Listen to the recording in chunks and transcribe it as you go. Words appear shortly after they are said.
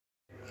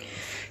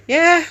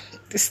Yeah,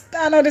 it's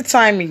another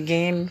time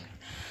again.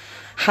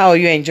 How are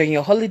you enjoying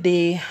your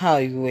holiday? How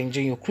are you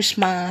enjoying your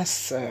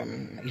Christmas?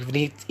 You've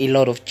eaten a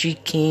lot of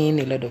chicken,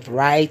 a lot of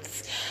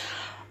rice.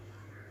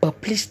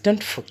 But please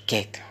don't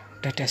forget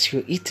that as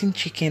you're eating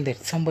chicken,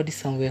 there's somebody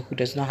somewhere who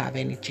does not have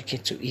any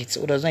chicken to eat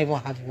or does not even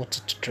have water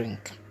to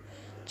drink.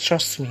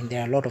 Trust me,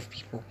 there are a lot of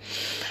people.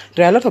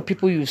 There are a lot of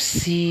people you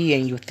see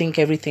and you think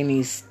everything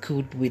is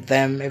good with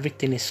them,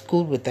 everything is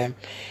cool with them,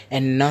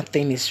 and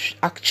nothing is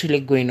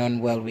actually going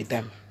on well with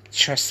them.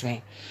 Trust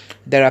me.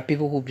 There are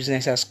people whose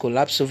business has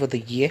collapsed over the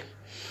year.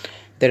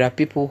 There are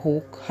people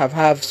who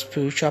have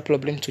spiritual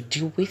problems to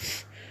deal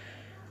with.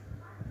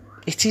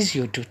 It is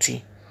your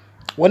duty.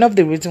 One of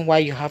the reasons why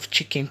you have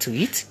chicken to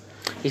eat,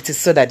 it is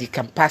so that you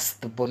can pass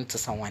the bone to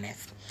someone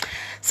else.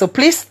 So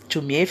please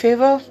do me a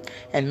favor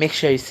and make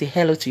sure you say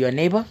hello to your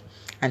neighbor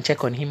and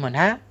check on him or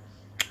her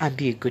and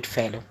be a good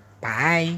fellow. Bye.